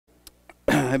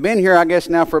I've been here, I guess,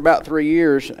 now for about 3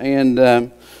 years, and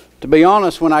to be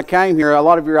honest, when I came here, a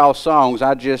lot of your all songs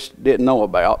I just didn't know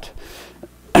about.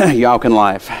 Y'all can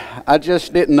laugh. I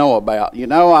just didn't know about. You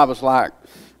know, I was like,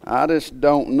 I just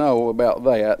don't know about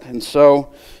that. And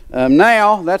so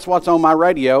now that's what's on my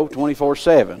radio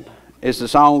 24/7. It's the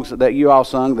songs that you all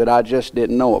sung that I just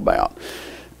didn't know about.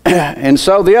 And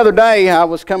so the other day I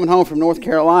was coming home from North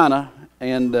Carolina,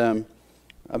 and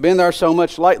I've been there so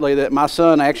much lately that my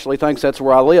son actually thinks that's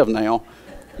where I live now,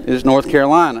 is North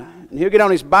Carolina. And he'll get on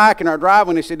his bike in our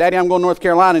driveway and he said, "Daddy, I'm going to North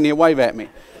Carolina," and he'll wave at me.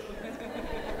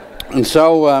 And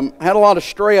so I had a lot of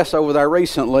stress over there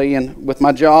recently and with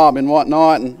my job and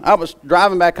whatnot. And I was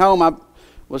driving back home. I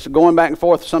was going back and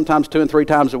forth sometimes 2 and 3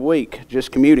 times a week,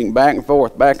 just commuting back and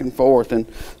forth, and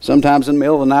sometimes in the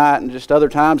middle of the night and just other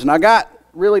times. And I got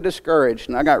really discouraged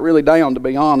and I got really down, to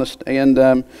be honest,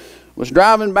 and was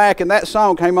driving back and that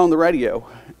song came on the radio.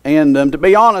 And to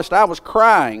be honest, I was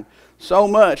crying so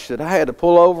much that I had to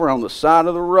pull over on the side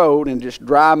of the road and just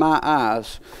dry my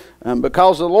eyes.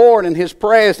 Because the Lord and His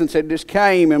presence had just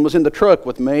came and was in the truck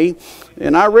with me.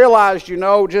 And I realized, you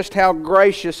know, just how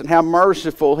gracious and how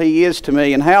merciful He is to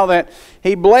me, and how that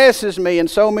He blesses me in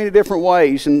so many different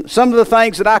ways. And some of the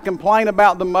things that I complain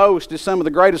about the most is some of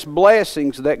the greatest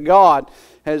blessings that God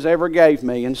has ever gave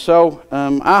me. And so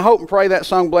I hope and pray that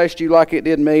song blessed you like it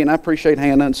did me, and I appreciate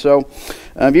Hannah. And so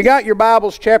if you got your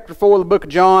Bibles, chapter 4 of the book of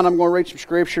John, I'm going to read some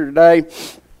scripture today.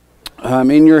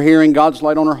 In your hearing, God's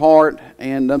laid on her heart,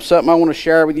 and something I want to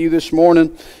share with you this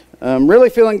morning. I'm really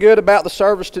feeling good about the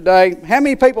service today. How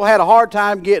many people had a hard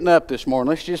time getting up this morning?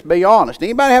 Let's just be honest.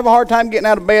 Anybody have a hard time getting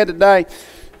out of bed today?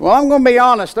 Well, I'm going to be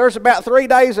honest. There's about 3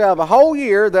 days out of a whole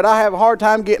year that I have a hard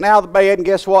time getting out of the bed, and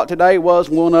guess what? Today was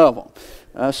one of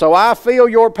them. So I feel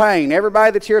your pain.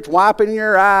 Everybody that's here, it's wiping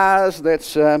your eyes,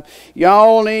 that's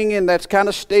yawning, and that's kind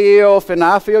of stiff, and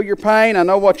I feel your pain. I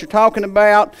know what you're talking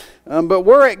about. But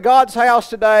we're at God's house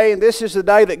today, and this is the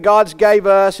day that God's gave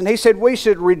us, and He said we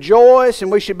should rejoice and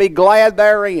we should be glad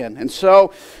therein. And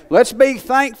so let's be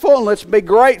thankful and let's be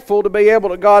grateful to be able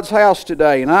to God's house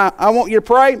today. And I want you to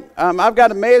pray. I've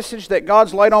got a message that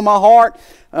God's laid on my heart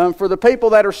for the people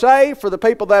that are saved, for the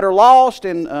people that are lost,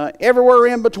 and everywhere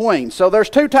in between. So there's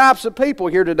 2 types of people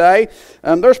here today.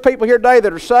 There's people here today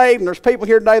that are saved, and there's people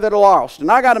here today that are lost. And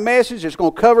I got a message that's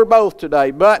going to cover both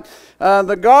today. But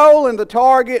the goal and the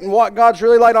target and what God's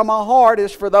really laid on my heart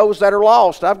is for those that are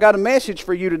lost. I've got a message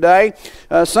for you today,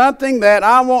 something that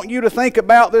I want you to think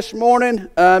about this morning.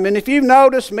 And if you've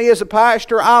noticed me as a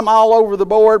pastor, I'm all over the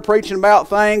board preaching about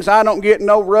things. I don't get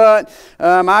no rut.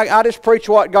 I just preach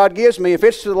what God gives me. If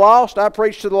it's to the lost, I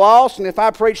preach to the lost. And if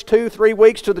I preach 2-3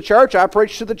 weeks to the church, I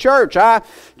preach to the church. I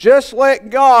just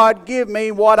let God give me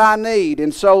what I need.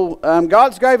 And so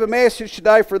God's gave a message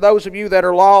today for those of you that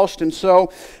are lost. And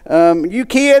so you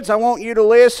kids, I want you to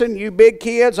listen. You big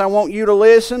kids, I want you to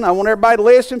listen. I want everybody to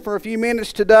listen for a few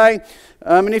minutes today.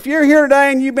 And if you're here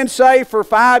today and you've been saved for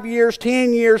 5 years,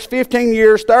 10 years, 15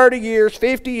 years, 30 years,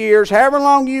 50 years, however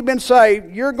long you've been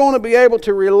saved, you're going to be able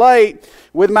to relate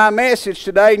with my message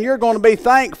today, and you're going to be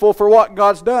thankful for what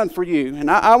God's done for you.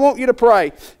 And I want you to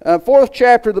pray. 4th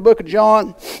chapter of the book of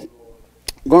John.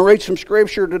 I'm going to read some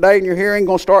scripture today in your hearing. I'm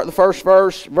going to start the first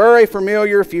verse. Very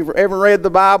familiar. If you've ever read the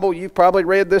Bible, you've probably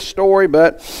read this story,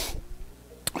 but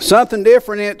something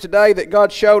different in it today that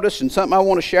God showed us, and something I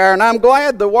want to share. And I'm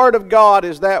glad the Word of God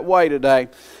is that way today.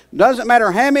 Doesn't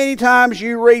matter how many times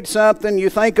you read something, you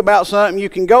think about something, you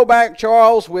can go back,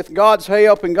 Charles, with God's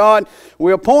help, and God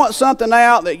will point something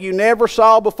out that you never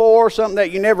saw before, something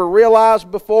that you never realized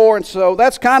before. And so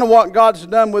that's kind of what God's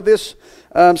done with this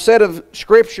set of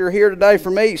scripture here today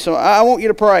for me. So I want you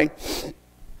to pray.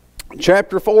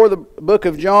 Chapter 4 of the book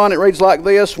of John, it reads like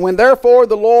this. When therefore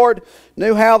the Lord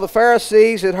knew how the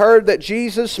Pharisees had heard that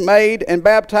Jesus made and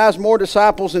baptized more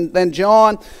disciples than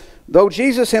John, though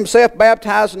Jesus himself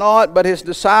baptized not, but his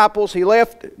disciples, he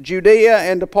left Judea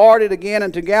and departed again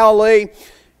into Galilee.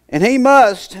 And he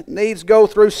must needs go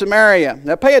through Samaria.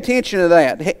 Now pay attention to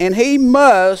that. And he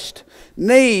must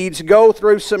needs go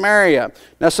through Samaria.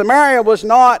 Now Samaria was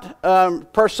not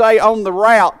per se on the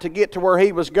route to get to where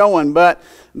he was going, but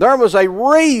there was a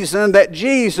reason that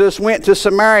Jesus went to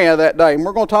Samaria that day. And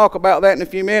we're going to talk about that in a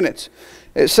few minutes.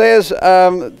 It says,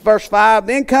 verse 5,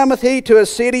 Then cometh he to a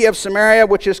city of Samaria,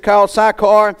 which is called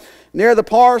Sychar, near the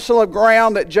parcel of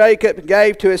ground that Jacob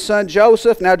gave to his son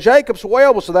Joseph. Now Jacob's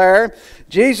well was there.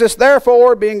 Jesus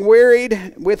therefore, being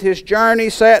wearied with his journey,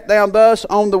 sat down thus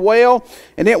on the well.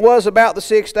 And it was about the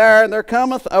 6th hour. And there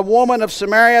cometh a woman of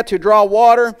Samaria to draw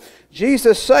water.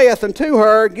 Jesus saith unto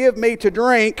her, Give me to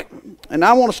drink. And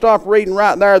I want to stop reading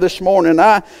right there this morning.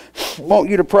 I want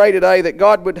you to pray today that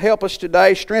God would help us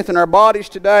today, strengthen our bodies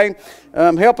today,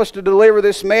 help us to deliver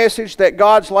this message that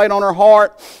God's laid on our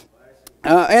heart.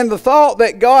 And the thought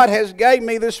that God has gave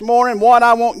me this morning, what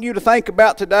I want you to think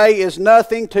about today is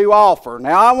nothing to offer.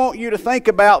 Now, I want you to think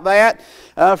about that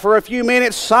for a few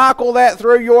minutes. Cycle that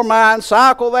through your mind.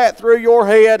 Cycle that through your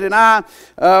head. And I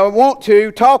want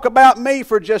to talk about me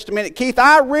for just a minute. Keith,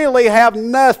 I really have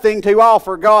nothing to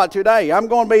offer God today. I'm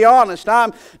going to be honest.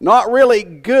 I'm not really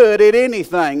good at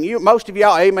anything. Most of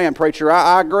y'all, amen, preacher.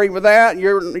 I agree with that.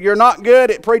 You're not good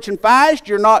at preaching fast.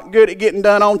 You're not good at getting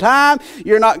done on time.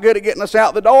 You're not good at getting us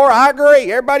out the door. I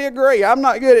agree. Everybody agree. I'm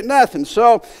not good at nothing.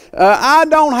 So I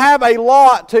don't have a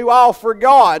lot to offer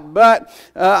God. But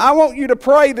I want you to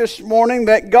pray this morning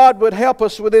that God would help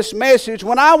us with this message.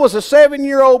 When I was a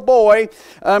 7-year-old boy,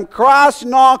 Christ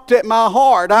knocked at my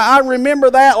heart. I remember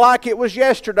that like it was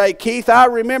yesterday, Keith. I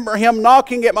remember Him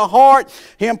knocking at my heart,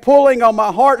 Him pulling on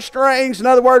my heartstrings. In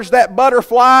other words, that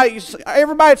butterfly.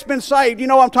 Everybody that's been saved, you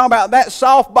know what I'm talking about. That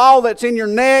softball that's in your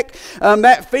neck,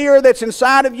 that fear that's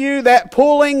inside of you, that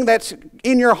pulling that's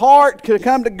in your heart to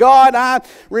come to God. I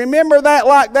remember that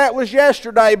like that was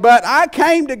yesterday. But I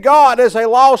came to God as a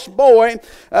lost boy,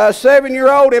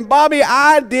 7-year-old, and Bobby,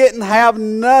 I didn't have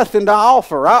nothing to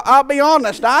offer. I'll be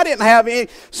honest, I didn't have any.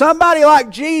 Somebody like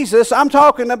Jesus, I'm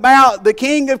talking about the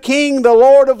King of Kings, the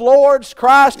Lord of Lords,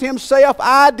 Christ Himself.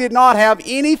 I did not have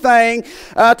anything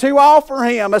to offer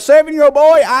Him. A 7-year-old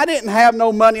boy, I didn't have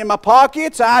no money in my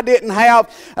pockets. I didn't have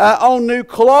on new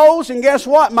clothes. And guess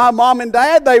what? My mom and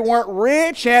dad, they weren't rich.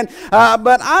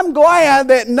 But I'm glad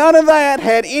that none of that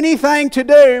had anything to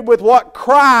do with what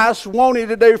Christ wanted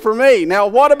to do for me. Now,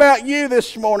 what about you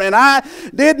this morning? I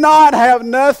did not have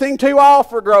nothing to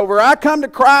offer, Grover. I come to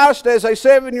Christ as a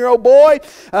 7-year-old boy.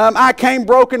 I came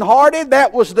brokenhearted.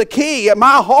 That was the key.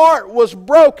 My heart was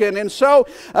broken, and so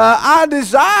I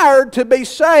desired to be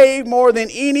saved more than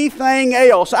anything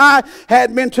else. I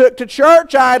had been took to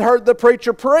church. I had heard the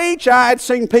preacher preach. I had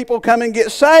seen people come and get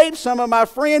saved. Some of my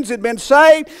friends had been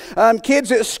saved.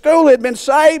 Kids at school had been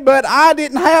saved, but I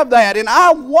didn't have that. And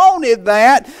I wanted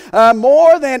that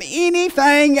more than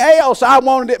anything else. I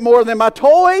wanted it more than my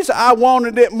toys. I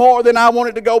wanted it more than I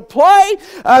wanted to go play.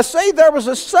 See, there was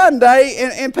a Sunday,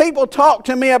 and people talk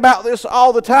to me about this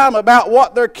all the time, about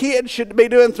what their kids should be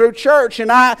doing through church.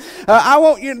 And I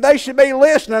want you, they should be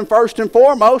listening first and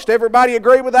foremost. Everybody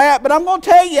agree with that? But I'm going to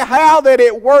tell you how that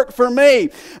it worked for me.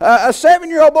 A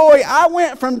 7-year-old boy, I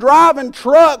went from driving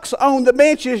trucks on the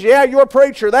benches. Yeah, your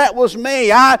preacher, that was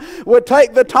me. I would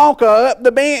take the Tonka up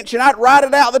the bench and I'd ride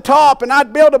it out the top, and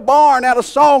I'd build a barn out of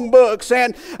songbooks.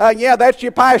 And yeah, that's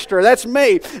your pastor. That's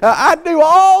me. I'd do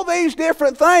all these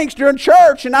different things during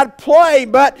church, and I'd play.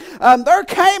 But there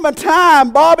came a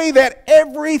time, Bobby, that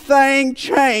everything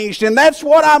changed. And that's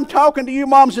what I'm talking to you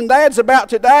moms and dads about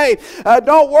today.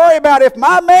 Don't worry about it. If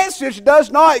my message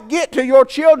does not get to your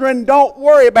children, don't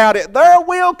worry about it. There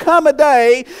will come a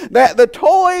day that the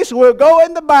toys will go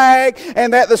in the bag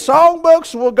and that the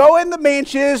songbooks will go in the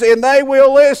benches and they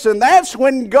will listen. That's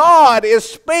when God is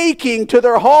speaking to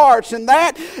their hearts, and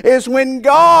that is when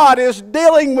God is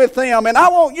dealing with them. And I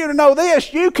want you to know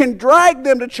this: you can drag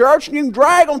them to church, and you can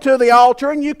drag them to the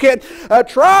altar, and you can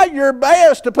try your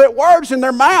best to put words in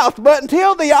their mouth, but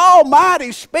until the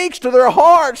Almighty speaks to their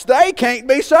hearts, they can't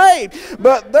be saved.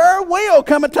 But there will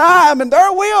come a time, and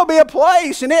there will be a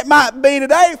place, and it might be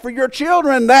today for your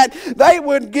children, that they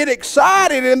would get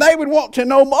excited and they would want to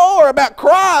know more about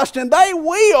Christ, and they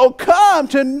will come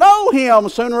to know Him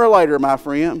sooner or later, my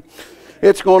friend.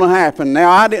 It's going to happen.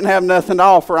 Now, I didn't have nothing to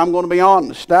offer. I'm going to be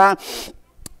honest. I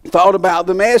thought about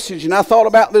the message, and I thought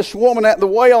about this woman at the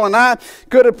well, and I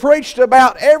could have preached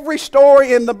about every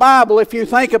story in the Bible. If you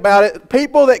think about it,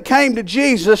 people that came to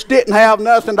Jesus didn't have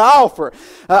nothing to offer.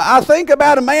 I think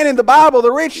about a man in the Bible.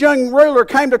 The rich young ruler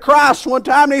came to Christ one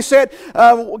time, and he said,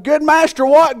 good master,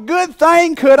 what good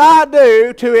thing could I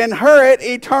do to inherit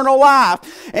eternal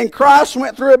life? And Christ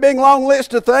went through a big long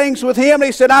list of things with him.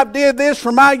 He said, I've did this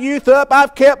from my youth up.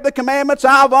 I've kept the commandments.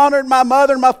 I've honored my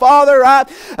mother and my father. I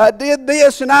did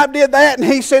this and I did that. And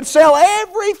he said, sell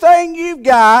everything you've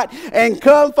got and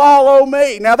come follow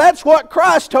me. Now that's what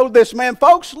Christ told this man.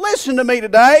 Folks, listen to me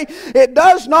today. It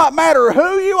does not matter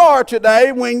who you are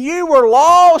today. When you were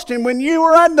lost and when you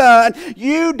were undone,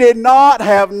 you did not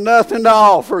have nothing to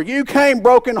offer. You came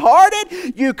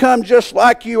brokenhearted. You come just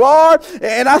like you are.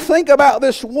 And I think about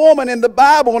this woman in the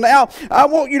Bible. Now, I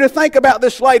want you to think about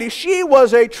this lady. She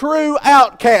was a true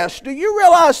outcast. Do you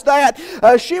realize that?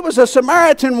 She was a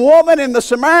Samaritan woman, and the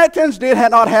Samaritan Samaritans did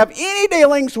not have any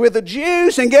dealings with the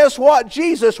Jews, and guess what?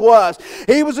 Jesus was.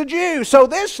 He was a Jew. So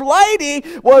this lady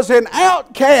was an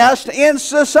outcast in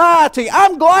society.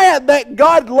 I'm glad that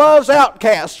God loves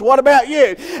outcasts. What about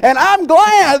you? And I'm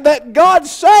glad that God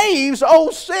saves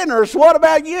old sinners. What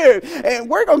about you? And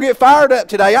we're going to get fired up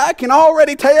today. I can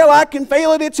already tell. I can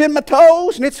feel it. It's in my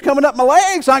toes and it's coming up my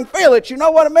legs. I can feel it. You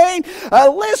know what I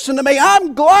mean? Listen to me.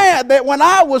 I'm glad that when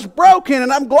I was broken,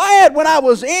 and I'm glad when I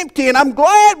was empty, and I'm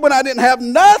glad when I didn't have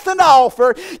nothing to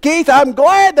offer. Keith, I'm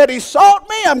glad that He sought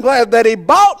me. I'm glad that He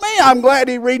bought me. I'm glad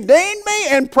He redeemed me.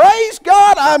 And praise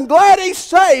God, I'm glad He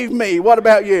saved me. What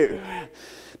about you?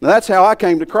 Now, that's how I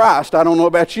came to Christ. I don't know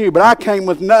about you, but I came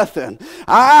with nothing.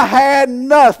 I had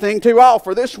nothing to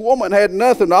offer. This woman had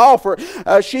nothing to offer.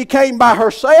 She came by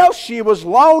herself. She was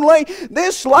lonely.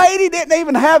 This lady didn't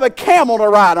even have a camel to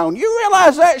ride on. You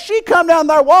realize that? She come down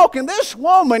there walking. This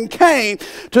woman came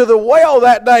to the well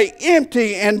that day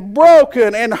empty and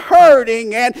broken and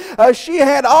hurting, and she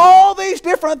had all these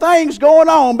different things going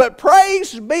on. But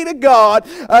praise be to God,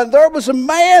 there was a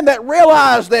man that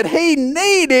realized that he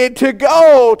needed to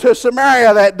go to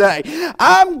Samaria that day.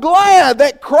 I'm glad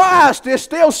that Christ is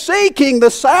still seeking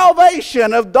the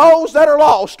salvation of those that are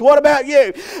lost. What about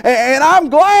you? And I'm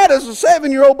glad as a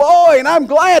 7-year-old boy, and I'm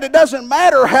glad it doesn't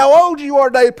matter how old you are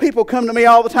today. People come to me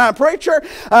all the time, preacher,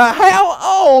 how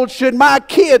old should my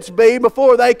kids be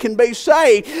before they can be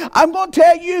saved? I'm going to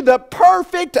tell you the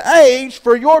perfect age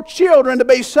for your children to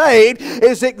be saved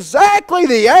is exactly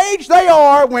the age they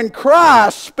are when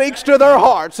Christ speaks to their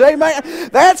hearts. Amen?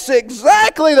 That's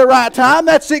exactly the right time.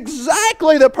 That's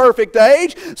exactly the perfect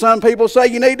age. Some people say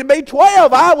you need to be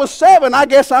 12. I was 7. I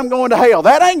guess I'm going to hell.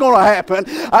 That ain't going to happen.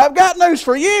 I've got news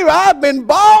for you. I've been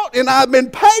bought and I've been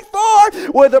paid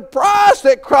for with a price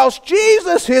that cost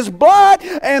Jesus His blood,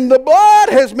 and the blood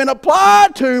has been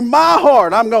applied to my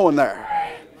heart. I'm going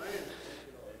there.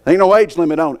 Ain't no age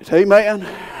limit on it. Amen.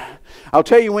 I'll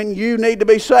tell you when you need to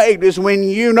be saved is when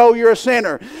you know you're a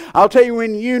sinner. I'll tell you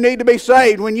when you need to be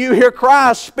saved, when you hear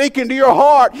Christ speaking to your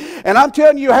heart. And I'm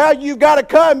telling you how you've got to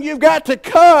come. You've got to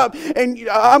come. And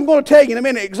I'm going to tell you in a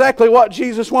minute exactly what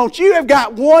Jesus wants. You have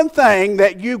got one thing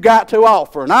that you've got to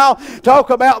offer. And I'll talk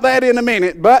about that in a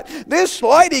minute. But this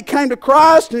lady came to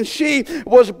Christ and she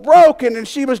was broken and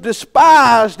she was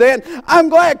despised. And I'm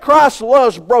glad Christ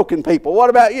loves broken people. What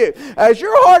about you? Has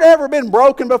your heart ever been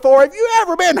broken before? Have you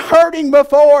ever been hurting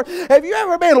before? Have you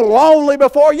ever been lonely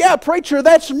before? Yeah, preacher,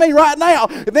 that's me right now.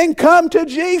 Then come to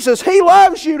Jesus. He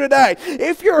loves you today.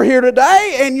 If you're here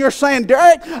today and you're saying,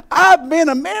 Derek, I've been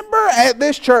a member at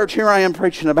this church. Here I am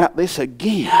preaching about this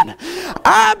again.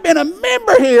 I've been a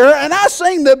member here and I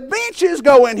seen the benches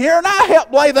go in here and I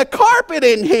helped lay the carpet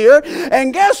in here,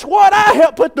 and guess what? I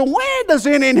helped put the windows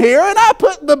in here and I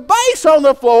put the base on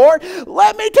the floor.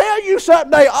 Let me tell you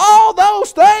something. All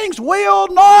those things will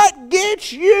not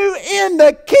get you in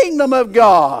the kingdom of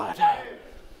God.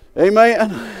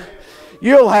 Amen.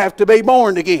 You'll have to be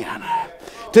born again.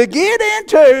 To get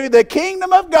into the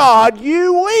kingdom of God,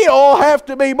 you will have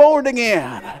to be born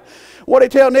again. What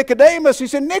did he tell Nicodemus? He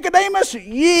said, Nicodemus,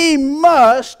 ye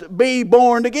must be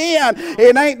born again.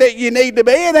 It ain't that you need to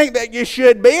be. It ain't that you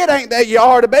should be. It ain't that you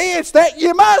are to be. It's that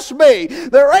you must be.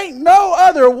 There ain't no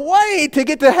other way to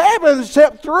get to heaven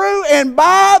except through and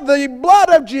by the blood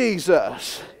of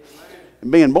Jesus.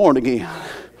 And being born again.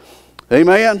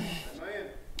 Amen.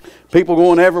 People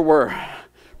going everywhere.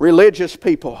 Religious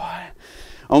people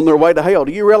on their way to hell.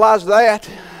 Do you realize that?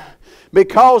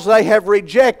 Because they have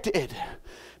rejected.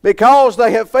 Because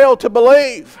they have failed to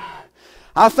believe.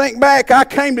 I think back, I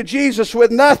came to Jesus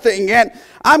with nothing, and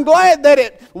I'm glad that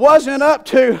it wasn't up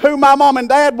to who my mom and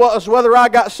dad was, whether I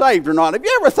got saved or not. Have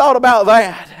you ever thought about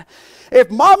that? If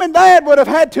mom and dad would have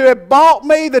had to have bought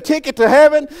me the ticket to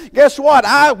heaven, guess what?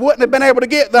 I wouldn't have been able to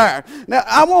get there. Now,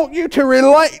 I want you to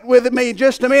relate with me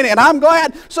just a minute. And I'm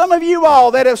glad some of you all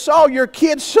that have saw your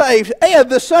kids saved, Ed,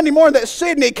 the Sunday morning that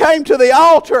Sydney came to the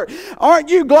altar, aren't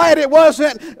you glad it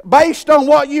wasn't based on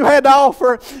what you had to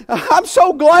offer? I'm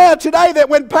so glad today that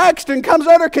when Paxton comes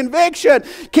under conviction,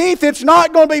 Keith, it's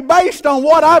not going to be based on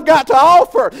what I've got to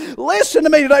offer. Listen to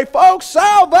me today, folks.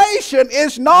 Salvation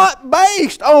is not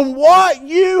based on what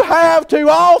you have to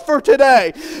offer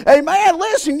today. Amen.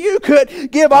 Listen, you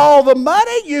could give all the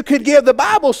money. You could give, the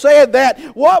Bible said that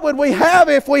what would we have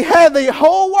if we had the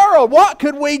whole world? What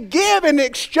could we give in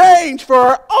exchange for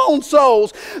our own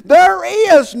souls? There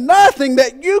is nothing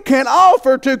that you can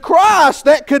offer to Christ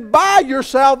that could buy your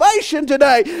salvation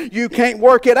today. You can't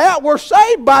work it out. We're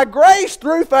saved by grace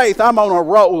through faith. I'm on a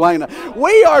roll, ain't I?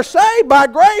 We are saved by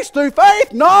grace through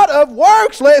faith, not of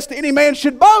works, lest any man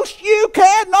should boast. You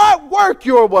cannot work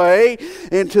your way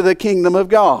into the kingdom of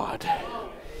God.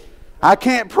 I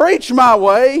can't preach my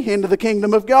way into the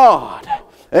kingdom of God.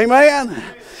 Amen.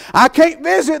 I can't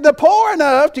visit the poor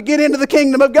enough to get into the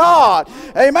kingdom of God.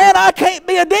 Amen. I can't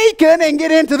be a deacon and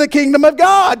get into the kingdom of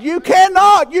God. You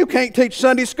cannot. You can't teach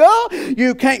Sunday school.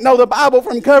 You can't know the Bible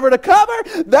from cover to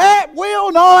cover. That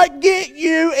will not get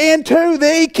you into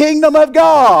the kingdom of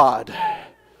God.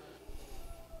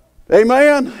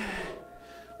 Amen.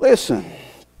 Listen.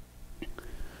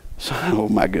 Oh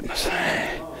my goodness.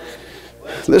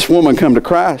 This woman come to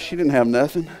Christ. She didn't have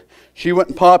nothing. She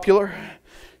wasn't popular.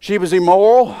 She was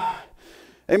immoral.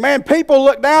 Amen. People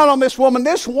looked down on this woman.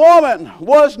 This woman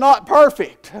was not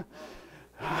perfect.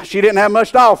 She didn't have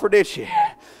much to offer, did she?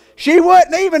 She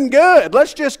wasn't even good.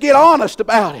 Let's just get honest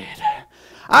about it.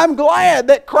 I'm glad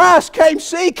that Christ came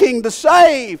seeking to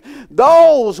save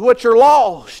those which are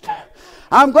lost.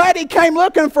 I'm glad He came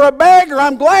looking for a beggar.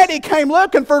 I'm glad He came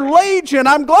looking for Legion.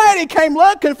 I'm glad He came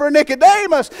looking for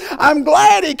Nicodemus. I'm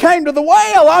glad He came to the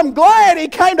well. I'm glad He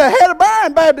came to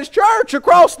Hedebarren Baptist Church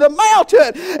across the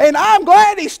mountain. And I'm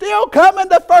glad He's still coming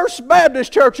to First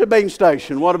Baptist Church of Bean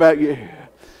Station. What about you?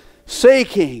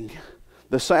 Seeking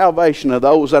the salvation of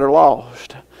those that are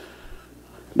lost.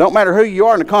 Don't matter who you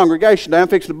are in the congregation, I'm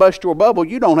fixing to bust your bubble,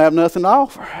 you don't have nothing to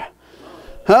offer.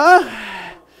 Huh?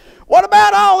 What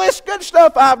about all this good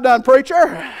stuff I've done, preacher?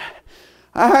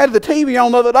 I had the TV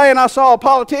on the other day and I saw a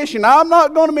politician. I'm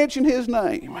not going to mention his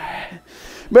name.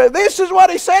 But this is what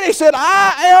he said. He said,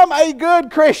 I am a good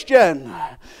Christian.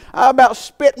 I about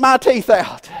spit my teeth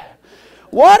out.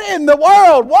 What in the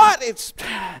world?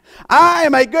 I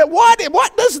am a good,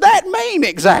 what does that mean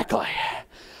exactly?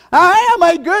 I am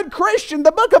a good Christian.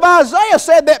 The book of Isaiah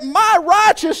said that my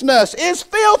righteousness is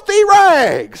filthy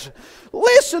rags.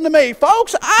 Listen to me,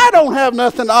 folks. I don't have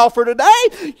nothing to offer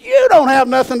today. You don't have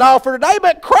nothing to offer today,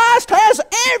 but Christ has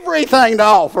everything to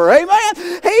offer.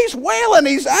 Amen. He's willing.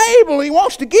 He's able. He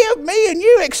wants to give me and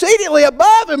you exceedingly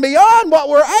above and beyond what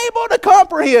we're able to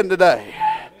comprehend today.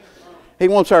 He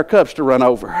wants our cups to run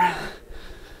over.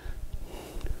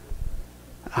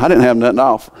 I didn't have nothing to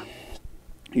offer.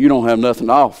 You don't have nothing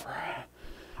to offer.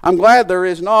 I'm glad there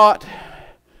is not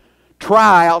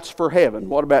tryouts for heaven.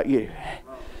 What about you?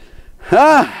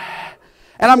 And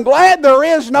I'm glad there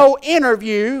is no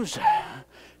interviews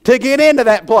to get into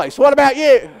that place. What about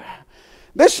you?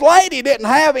 This lady didn't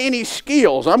have any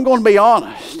skills. I'm going to be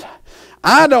honest.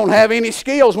 I don't have any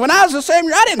skills. When I was a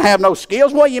seminary, I didn't have no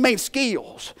skills. What do you mean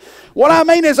skills? What I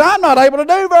mean is I'm not able to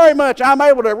do very much. I'm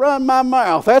able to run my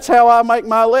mouth. That's how I make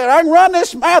my living. I can run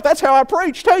this mouth. That's how I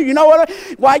preach too. You know what?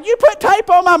 Why, you put tape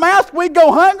on my mouth, we'd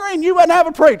go hungry and you wouldn't have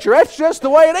a preacher. That's just the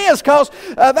way it is, because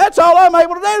that's all I'm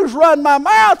able to do is run my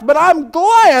mouth. But I'm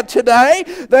glad today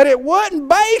that it wasn't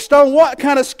based on what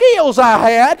kind of skills I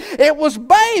had. It was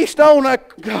based on a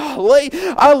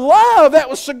love that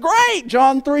was so great.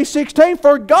 John 3:16,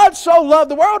 for God so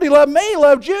loved the world, He loved me, He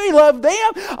loved you, He loved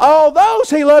them. All those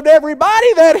He loved everybody,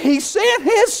 that He sent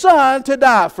His Son to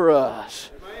die for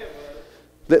us. Amen.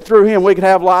 That through Him we could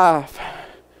have life.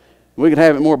 We could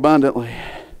have it more abundantly.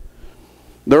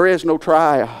 There is no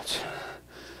tryouts.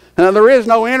 And there is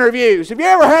no interviews. Have you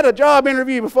ever had a job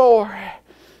interview before?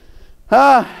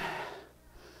 I'm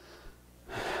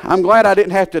glad I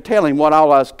didn't have to tell him what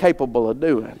all I was capable of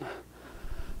doing.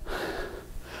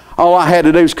 All I had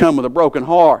to do is come with a broken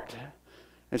heart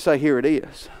and say, here it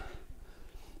is.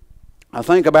 I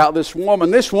think about this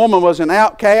woman. This woman was an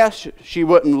outcast. She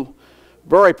wasn't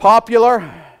very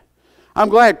popular. I'm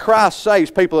glad Christ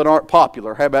saves people that aren't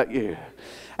popular. How about you?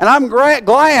 And I'm glad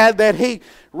that He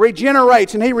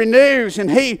regenerates and He renews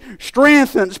and He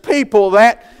strengthens people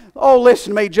that, oh,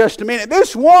 listen to me just a minute.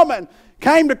 This woman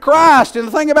came to Christ, and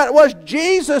the thing about it was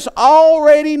Jesus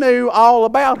already knew all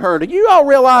about her. Do you all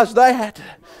realize that?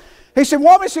 He said,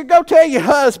 woman, go tell your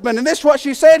husband. And this is what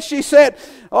she said. She said,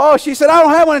 I don't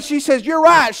have one. And she says, you're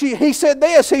right. He said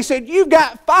this. He said, you've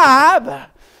got 5,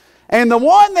 and the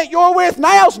one that you're with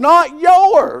now is not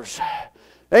yours.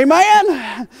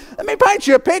 Amen? Let me paint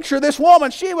you a picture of this woman.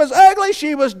 She was ugly.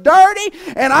 She was dirty.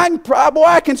 And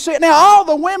I can see it now. All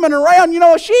the women around,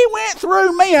 she went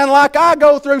through men like I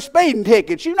go through speeding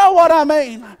tickets. You know what I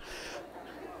mean?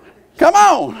 Come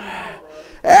on.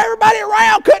 Everybody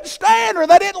around couldn't stand her.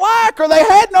 They didn't like her. They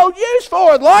had no use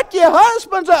for her. Lock your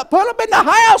husbands up. Put them in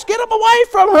the house. Get them away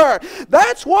from her.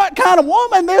 That's what kind of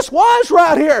woman this was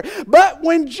right here. But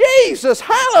when Jesus,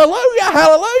 hallelujah,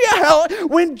 hallelujah,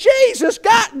 when Jesus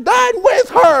got done with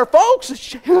her, folks,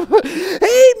 He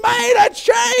made a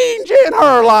change in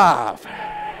her life.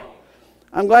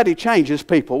 I'm glad He changes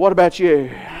people. What about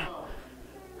you?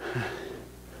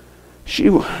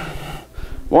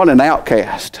 What an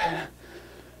outcast.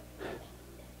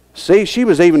 See, she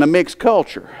was even a mixed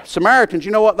culture. Samaritans,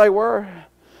 you know what they were?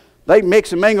 They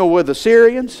mix and mingle with the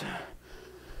Syrians.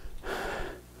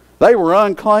 They were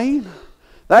unclean.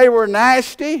 They were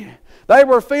nasty. They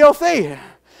were filthy.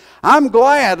 I'm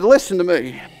glad, listen to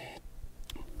me.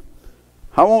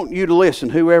 I want you to listen,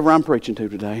 whoever I'm preaching to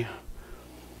today.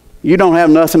 You don't have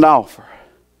nothing to offer.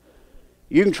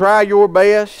 You can try your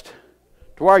best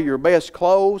to wear your best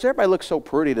clothes. Everybody looks so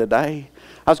pretty today.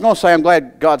 I was going to say I'm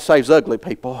glad God saves ugly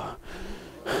people.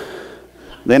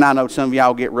 Then I know some of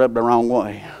y'all get rubbed the wrong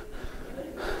way.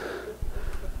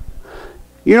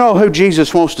 You know who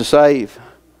Jesus wants to save?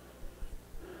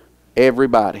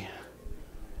 Everybody.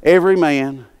 Every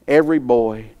man, every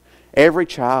boy, every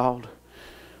child.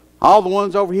 All the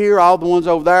ones over here, all the ones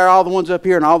over there, all the ones up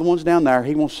here, and all the ones down there.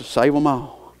 He wants to save them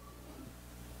all.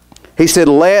 He said,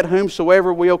 let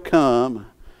whomsoever will come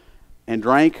and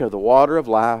drink of the water of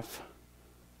life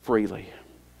freely.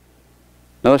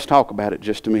 Now let's talk about it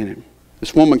just a minute.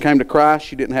 This woman came to Christ.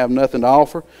 She didn't have nothing to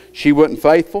offer. She wasn't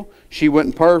faithful. She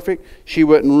wasn't perfect. She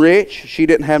wasn't rich. She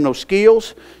didn't have no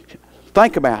skills.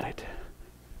 Think about it.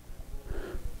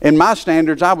 In my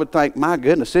standards, I would think, my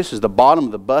goodness, this is the bottom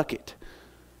of the bucket.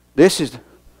 This is...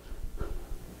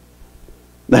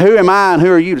 Now, who am I and who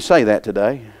are you to say that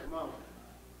today?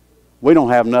 We don't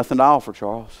have nothing to offer,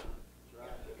 Charles.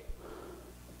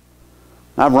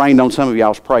 I've rained on some of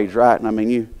y'all's praise, right? And I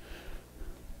mean, you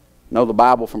know the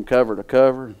Bible from cover to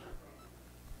cover.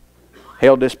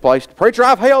 Held this place. Preacher,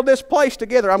 I've held this place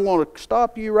together. I'm going to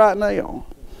stop you right now.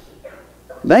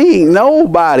 They ain't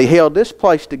nobody held this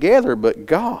place together but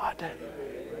God.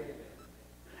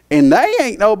 And they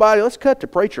ain't nobody. Let's cut the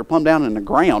preacher plumb down in the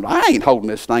ground. I ain't holding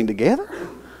this thing together.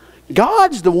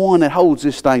 God's the one that holds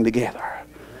this thing together.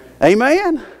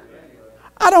 Amen?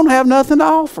 I don't have nothing to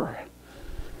offer.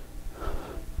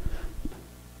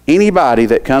 Anybody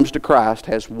that comes to Christ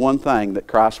has one thing that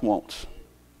Christ wants.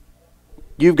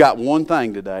 You've got one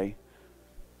thing today.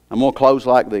 I'm going to close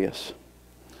like this.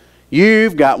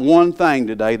 You've got one thing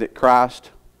today that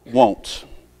Christ wants.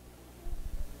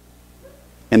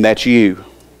 And that's you.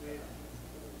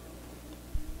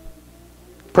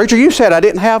 Preacher, you said I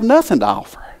didn't have nothing to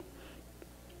offer.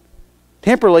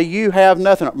 Temporally, you have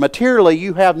nothing. Materially,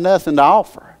 you have nothing to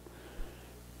offer.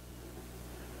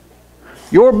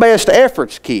 Your best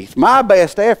efforts, Keith, my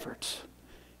best efforts.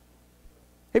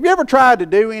 Have you ever tried to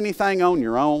do anything on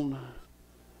your own?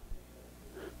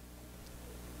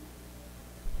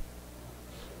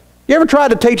 You ever tried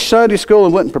to teach Sunday school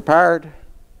and wasn't prepared?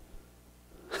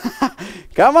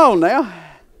 Come on now.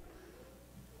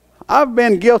 I've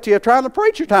been guilty of trying to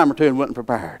preach a time or two and wasn't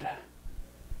prepared.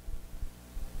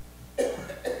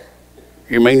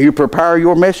 You mean you prepare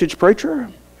your message, preacher?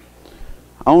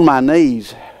 On my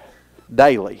knees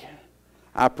daily,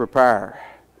 I prepare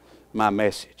my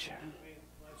message.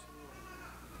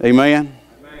 Amen?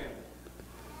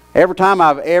 Every time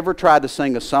I've ever tried to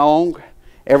sing a song,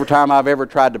 every time I've ever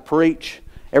tried to preach,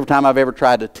 every time I've ever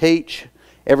tried to teach,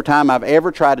 every time I've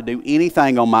ever tried to do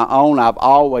anything on my own, I've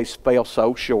always fell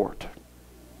so short.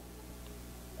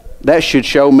 That should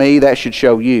show me, that should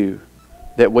show you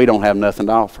that we don't have nothing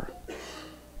to offer.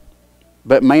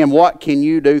 But man, what can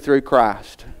you do through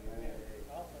Christ?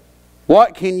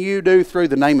 What can you do through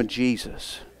the name of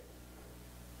Jesus?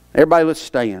 Everybody, let's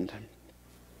stand.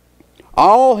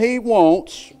 All He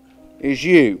wants is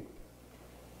you.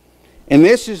 And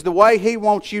this is the way He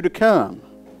wants you to come.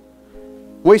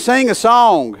 We sing a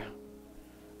song.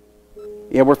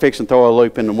 Yeah, we're fixing to throw a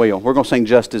loop in the wheel. We're going to sing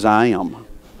Just As I Am.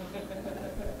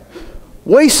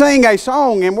 We sing a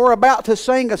song, and we're about to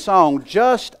sing a song,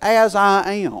 Just As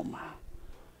I Am.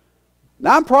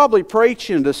 Now, I'm probably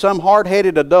preaching to some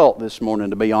hard-headed adult this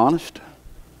morning, to be honest.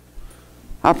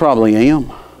 I probably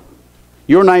am.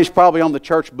 Your name's probably on the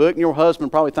church book, and your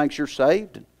husband probably thinks you're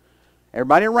saved.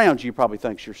 Everybody around you probably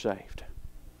thinks you're saved.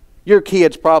 Your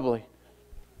kids probably,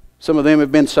 some of them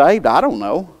have been saved. I don't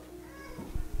know.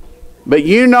 But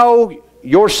you know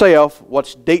yourself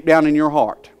what's deep down in your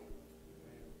heart.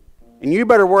 And you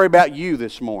better worry about you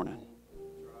this morning.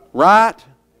 Right?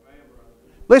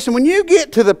 Listen, when you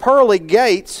get to the pearly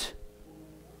gates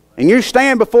and you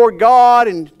stand before God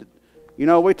and, you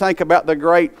know, we think about the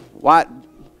great white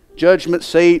judgment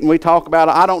seat and we talk about,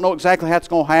 I don't know exactly how it's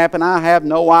going to happen. I have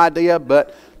no idea,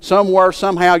 but somewhere,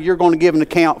 somehow, you're going to give an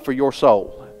account for your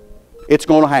soul. It's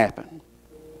going to happen.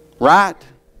 Right?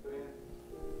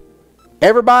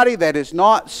 Everybody that is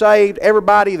not saved,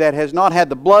 everybody that has not had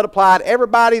the blood applied,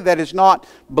 everybody that is not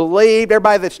believed,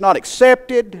 everybody that's not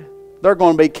accepted, they're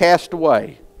going to be cast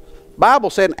away. The Bible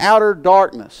said in outer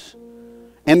darkness.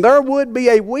 And there would be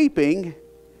a weeping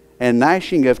and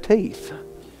gnashing of teeth.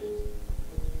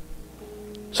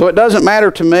 So it doesn't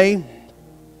matter to me.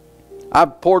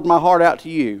 I've poured my heart out to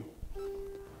you.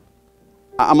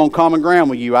 I'm on common ground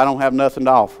with you. I don't have nothing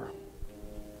to offer.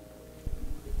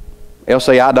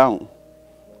 Elsie, I don't.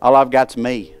 All I've got's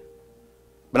me.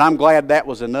 But I'm glad that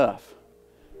was enough.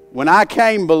 When I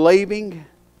came believing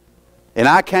and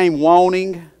I came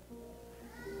wanting,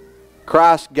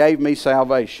 Christ gave me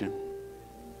salvation.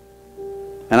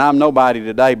 And I'm nobody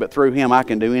today, but through Him I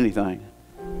can do anything.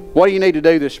 What do you need to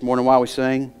do this morning while we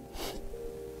sing?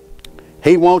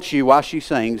 He wants you, while she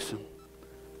sings,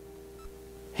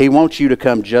 He wants you to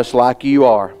come just like you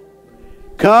are.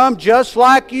 Come just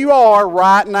like you are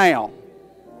right now.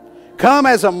 Come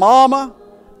as a mama.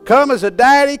 Come as a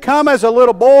daddy. Come as a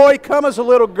little boy. Come as a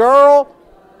little girl.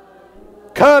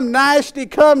 Come nasty.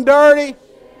 Come dirty.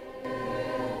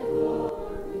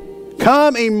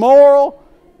 Come immoral.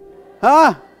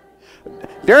 Huh?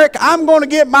 Derek, I'm going to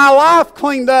get my life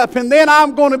cleaned up and then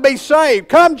I'm going to be saved.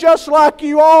 Come just like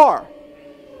you are.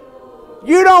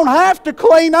 You don't have to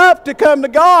clean up to come to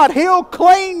God. He'll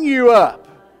clean you up.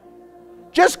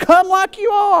 Just come like you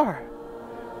are.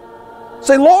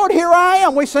 Say, Lord, here I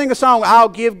am. We sing a song, I'll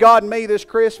give God me this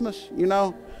Christmas, you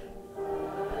know.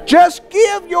 Just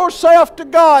give yourself to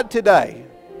God today.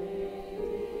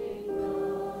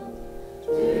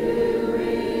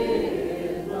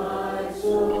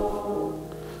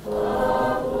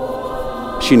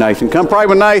 You, Nathan. Come pray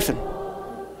with Nathan.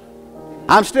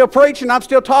 I'm still preaching. I'm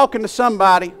still talking to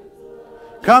somebody.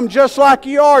 Come just like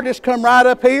you are. Just come right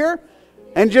up here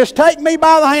and just take me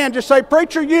by the hand. Just say,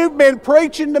 preacher, you've been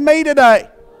preaching to me today.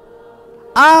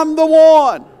 I'm the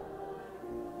one.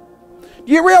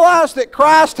 Do you realize that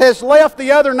Christ has left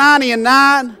the other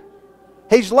 99?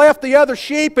 He's left the other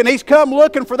sheep and He's come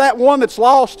looking for that one that's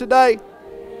lost today.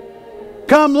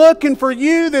 Come looking for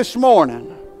you this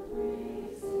morning.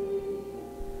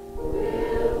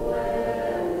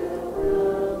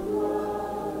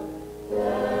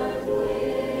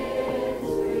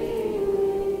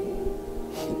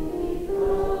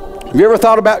 Have you ever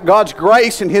thought about God's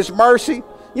grace and His mercy?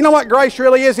 You know what grace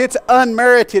really is? It's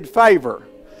unmerited favor.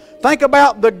 Think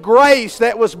about the grace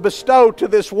that was bestowed to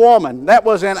this woman that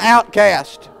was an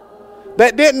outcast,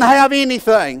 that didn't have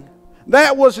anything,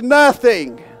 that was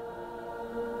nothing.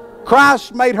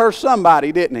 Christ made her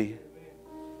somebody, didn't He?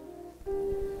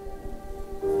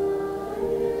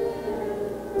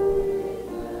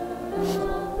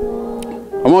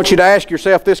 I want you to ask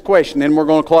yourself this question, then we're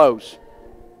going to close.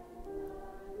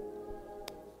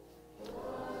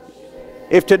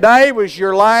 If today was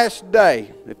your last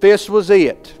day, if this was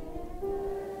it,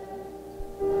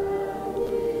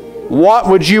 what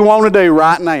would you want to do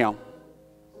right now?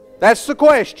 That's the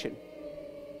question.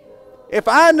 If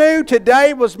I knew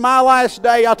today was my last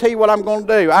day, I'll tell you what I'm going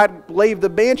to do. I'd leave the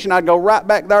bench and I'd go right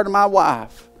back there to my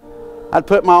wife. I'd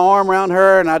put my arm around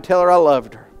her and I'd tell her I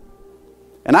loved her.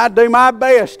 And I'd do my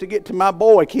best to get to my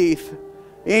boy, Keith.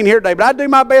 He ain't here today, but I'd do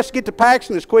my best to get to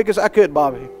Paxton as quick as I could,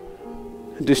 Bobby.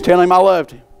 Just tell him I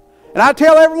loved him. And I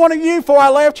tell every one of you before I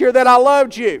left here that I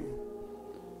loved you.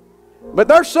 But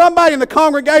there's somebody in the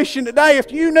congregation today,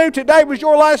 if you knew today was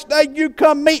your last day, you'd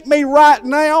come meet me right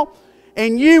now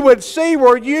and you would see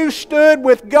where you stood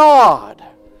with God.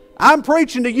 I'm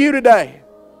preaching to you today.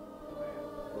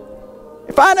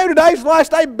 If I knew today's the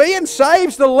last day, being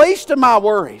saved's the least of my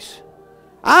worries.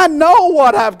 I know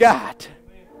what I've got.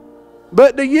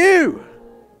 But do you?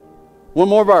 One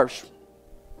more verse.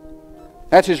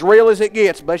 That's as real as it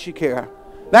gets, bless you, Kara.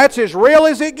 That's as real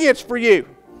as it gets for you.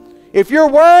 If you're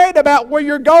worried about where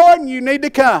you're going, you need to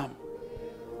come.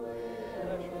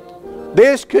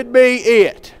 This could be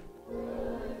it.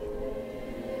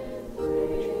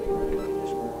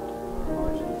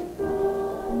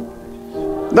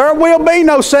 There will be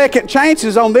no second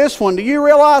chances on this one. Do you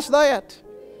realize that?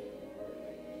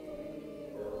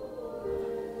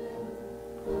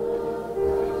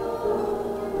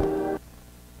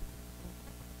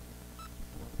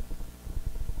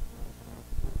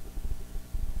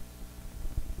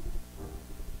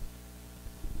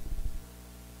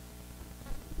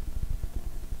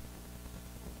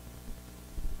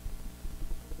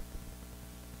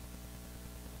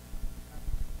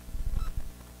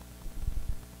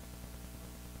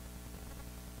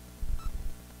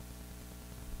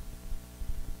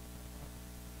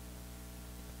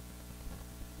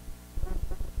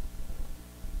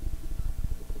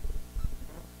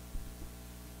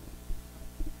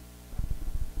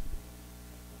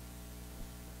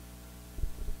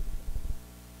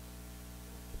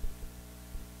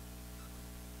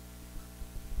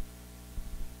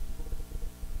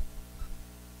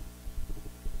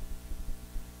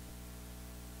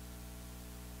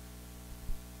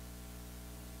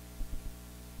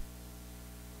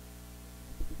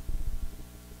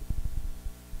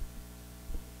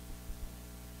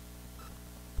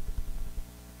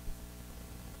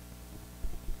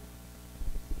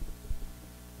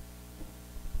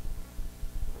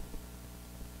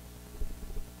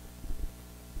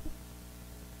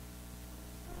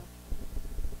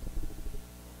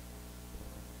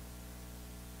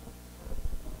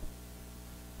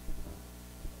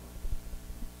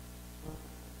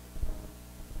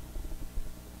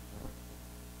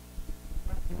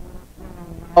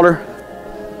 altar.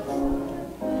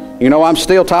 You know, I'm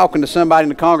still talking to somebody in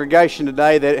the congregation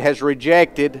today that has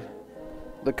rejected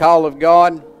the call of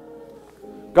God.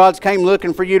 God's came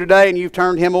looking for you today and you've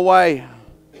turned Him away.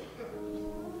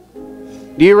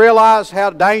 Do you realize how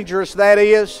dangerous that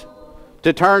is,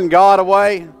 to turn God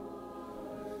away?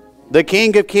 The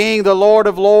King of Kings, the Lord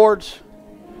of Lords,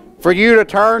 for you to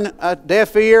turn a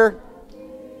deaf ear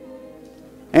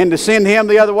and to send Him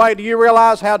the other way. Do you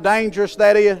realize how dangerous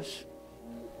that is?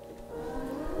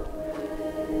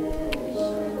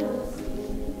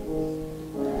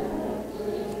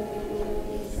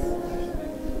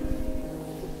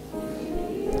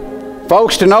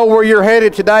 Folks, to know where you're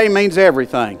headed today means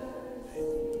everything.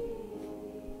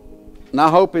 And I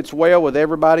hope it's well with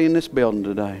everybody in this building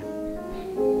today.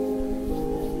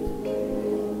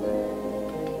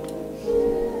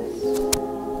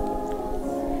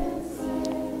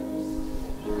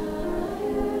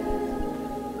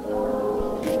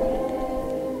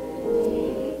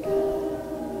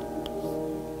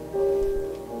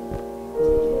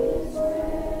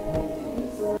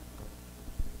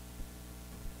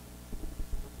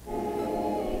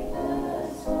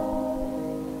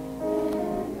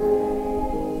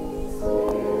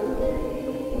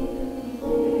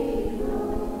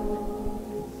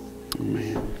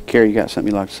 Carrie, you got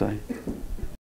something you'd like to say?